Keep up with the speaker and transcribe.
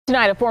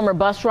Tonight, a former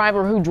bus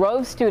driver who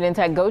drove students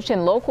at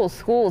Goshen Local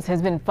Schools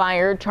has been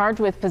fired, charged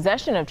with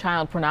possession of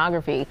child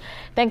pornography.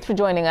 Thanks for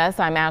joining us.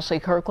 I'm Ashley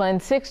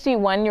Kirkland.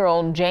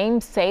 61-year-old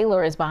James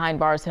Saylor is behind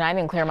bars tonight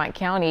in Clermont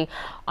County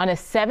on a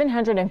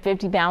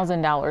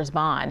 $750,000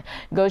 bond.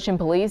 Goshen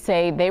police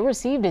say they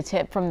received a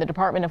tip from the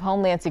Department of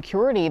Homeland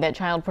Security that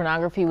child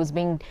pornography was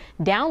being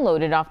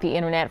downloaded off the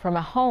internet from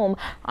a home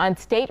on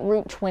State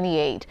Route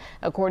 28.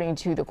 According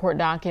to the court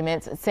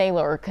documents,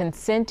 Saylor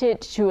consented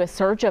to a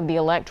search of the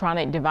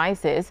electronic devices.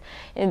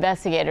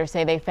 Investigators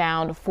say they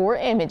found 4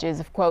 images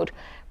of, quote,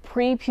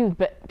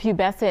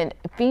 prepubescent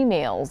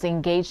females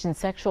engaged in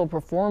sexual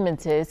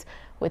performances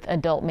with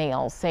adult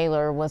males.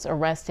 Saylor was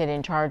arrested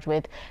and charged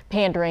with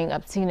pandering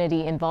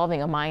obscenity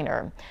involving a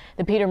minor.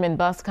 The Peterman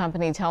Bus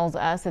Company tells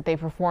us that they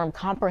perform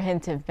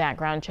comprehensive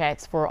background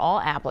checks for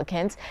all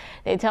applicants.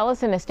 They tell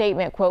us in a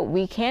statement, quote,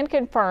 "We can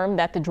confirm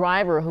that the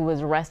driver who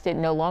was arrested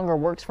no longer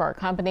works for our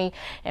company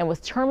and was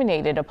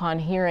terminated upon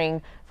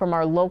hearing from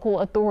our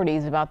local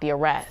authorities about the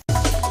arrest."